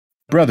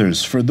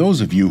Brothers, for those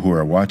of you who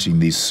are watching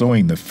these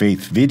Sowing the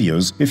Faith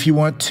videos, if you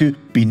want to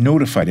be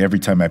notified every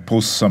time I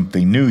post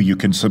something new, you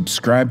can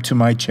subscribe to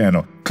my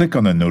channel. Click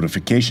on the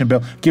notification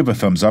bell, give a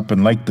thumbs up,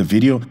 and like the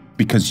video,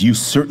 because you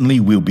certainly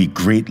will be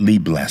greatly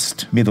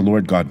blessed. May the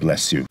Lord God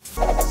bless you.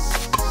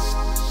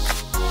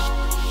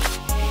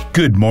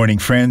 Good morning,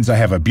 friends. I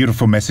have a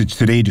beautiful message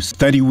today to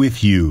study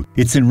with you.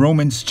 It's in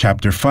Romans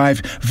chapter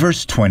 5,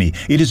 verse 20.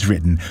 It is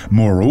written,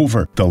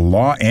 "Moreover, the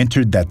law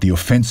entered that the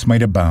offense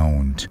might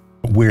abound.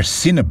 Where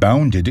sin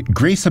abounded,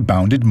 grace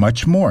abounded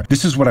much more."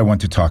 This is what I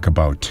want to talk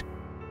about.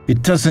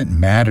 It doesn't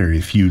matter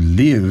if you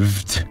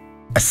lived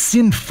a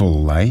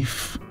sinful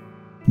life,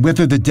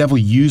 whether the devil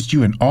used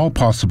you in all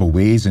possible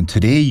ways and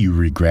today you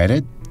regret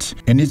it,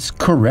 and it's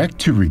correct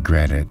to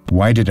regret it.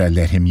 Why did I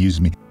let him use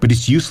me? But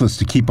it's useless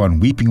to keep on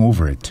weeping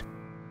over it.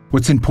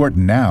 What's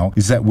important now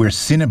is that where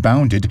sin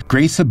abounded,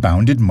 grace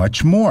abounded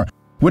much more.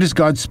 What is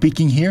God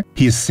speaking here?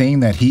 He is saying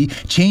that he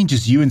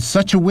changes you in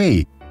such a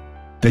way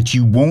that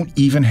you won't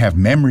even have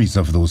memories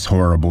of those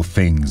horrible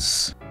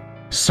things.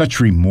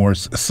 Such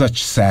remorse,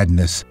 such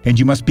sadness, and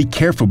you must be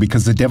careful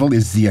because the devil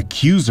is the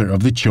accuser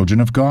of the children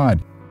of God.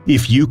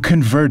 If you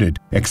converted,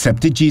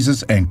 accepted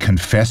Jesus, and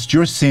confessed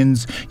your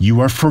sins,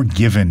 you are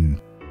forgiven.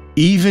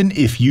 Even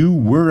if you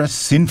were a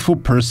sinful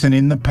person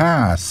in the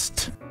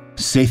past.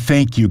 Say,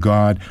 "Thank you,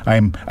 God. I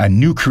am a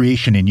new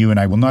creation in you, and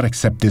I will not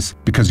accept this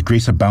because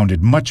grace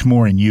abounded much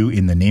more in you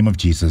in the name of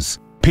Jesus."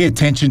 Pay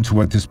attention to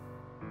what this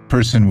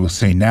person will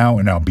say now,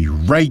 and I'll be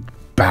right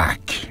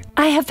back.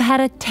 I have had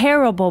a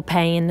terrible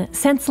pain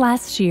since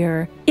last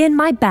year in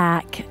my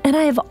back, and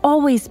I have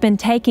always been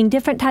taking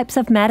different types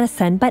of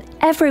medicine, but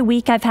every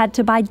week I've had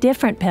to buy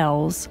different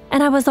pills,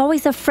 and I was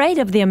always afraid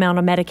of the amount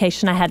of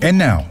medication I had. And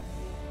now?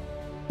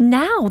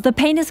 Now the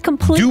pain is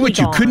completely Do what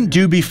you gone. couldn't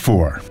do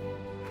before.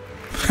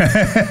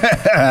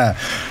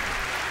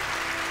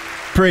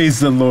 Praise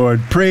the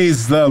Lord.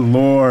 Praise the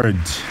Lord.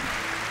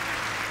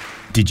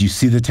 Did you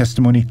see the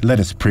testimony? Let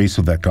us pray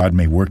so that God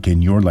may work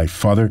in your life.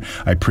 Father,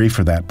 I pray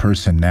for that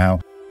person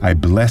now. I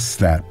bless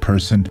that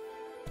person.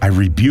 I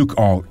rebuke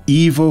all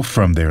evil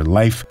from their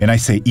life. And I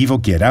say, evil,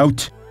 get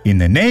out in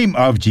the name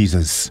of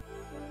Jesus.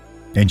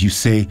 And you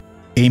say,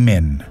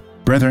 amen.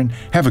 Brethren,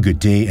 have a good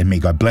day and may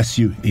God bless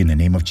you in the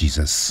name of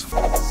Jesus.